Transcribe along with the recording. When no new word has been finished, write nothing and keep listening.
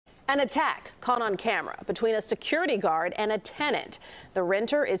An attack caught on camera between a security guard and a tenant. The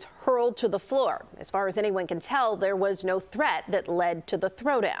renter is hurled to the floor. As far as anyone can tell, there was no threat that led to the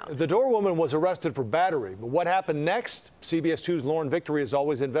throwdown. The doorwoman was arrested for battery. But what happened next? CBS 2's Lauren Victory is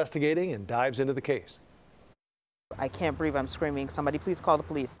always investigating and dives into the case. I can't breathe. I'm screaming. Somebody please call the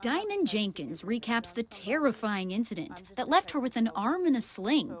police. Diamond Jenkins recaps the terrifying incident that left her with an arm in a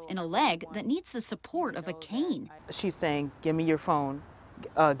sling and a leg that needs the support of a cane. She's saying, give me your phone.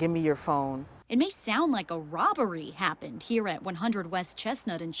 Give me your phone. It may sound like a robbery happened here at 100 West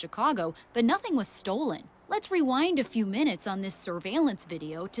Chestnut in Chicago, but nothing was stolen. Let's rewind a few minutes on this surveillance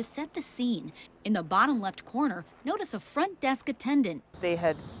video to set the scene. In the bottom left corner, notice a front desk attendant. They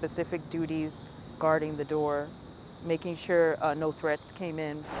had specific duties guarding the door, making sure no threats came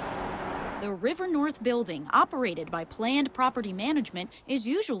in. The River North building, operated by Planned Property Management, is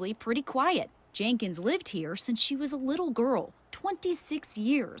usually pretty quiet. Jenkins lived here since she was a little girl, 26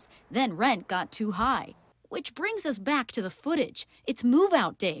 years. Then rent got too high. Which brings us back to the footage. It's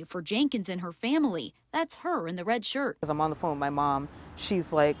move-out day for Jenkins and her family. That's her in the red shirt. As I'm on the phone with my mom,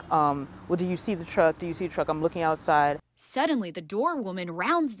 she's like, well, do you see the truck? Do you see the truck? I'm looking outside. Suddenly, the doorwoman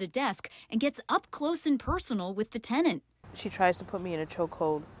rounds the desk and gets up close and personal with the tenant. She tries to put me in a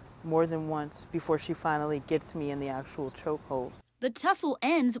chokehold more than once before she finally gets me in the actual chokehold. The tussle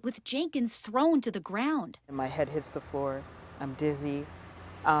ends with Jenkins thrown to the ground. And my head hits the floor. I'm dizzy.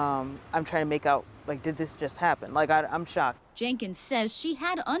 I'm trying to make out, like, did this just happen? Like, I'm shocked. Jenkins says she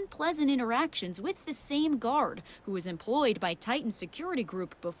had unpleasant interactions with the same guard who was employed by Titan Security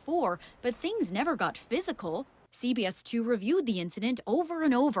Group before, but things never got physical. CBS 2 reviewed the incident over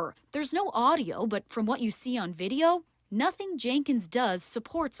and over. There's no audio, but from what you see on video, nothing Jenkins does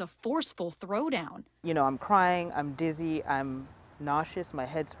supports a forceful throwdown. You know, I'm crying, I'm dizzy, I'm nauseous, my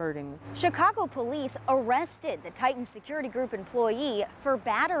head's hurting. Chicago police arrested the Titan Security Group employee for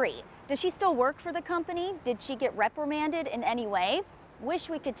battery. Does she still work for the company? Did she get reprimanded in any way? Wish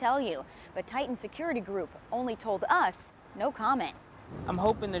we could tell you, but Titan Security Group only told us no comment. I'm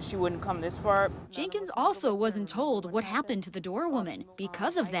hoping that she wouldn't come this far. Jenkins also wasn't told what happened to the doorwoman.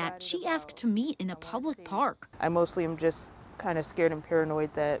 Because of that, she asked to meet in a public park. I mostly am just kind of scared and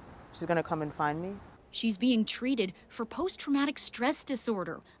paranoid that she's going to come and find me. She's being treated for post-traumatic stress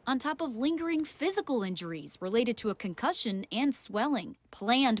disorder on top of lingering physical injuries related to a concussion and swelling.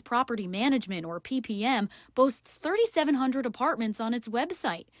 Planned Property Management, or PPM, boasts 3,700 apartments on its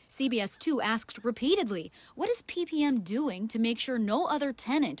website. CBS 2 asked repeatedly, what is PPM doing to make sure no other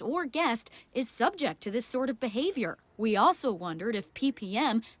tenant or guest is subject to this sort of behavior? We also wondered if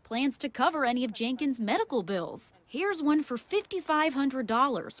PPM plans to cover any of Jenkins' medical bills. Here's one for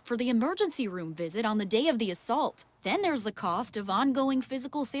 $5,500 for the emergency room visit on the day of the assault. Then there's the cost of ongoing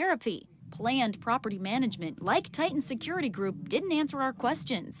physical therapy. Planned Property Management, like Titan Security Group, didn't answer our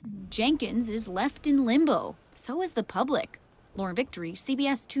questions. Jenkins is left in limbo. So is the public. Lauren Victory,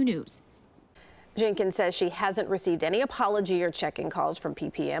 CBS 2 News. Jenkins says she hasn't received any apology or check-in calls from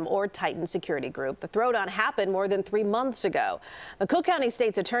PPM or Titan Security Group. The throwdown happened more than 3 months ago. The Cook County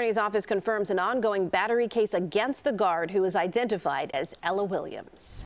State's Attorney's Office confirms an ongoing battery case against the guard who is identified as Ella Williams.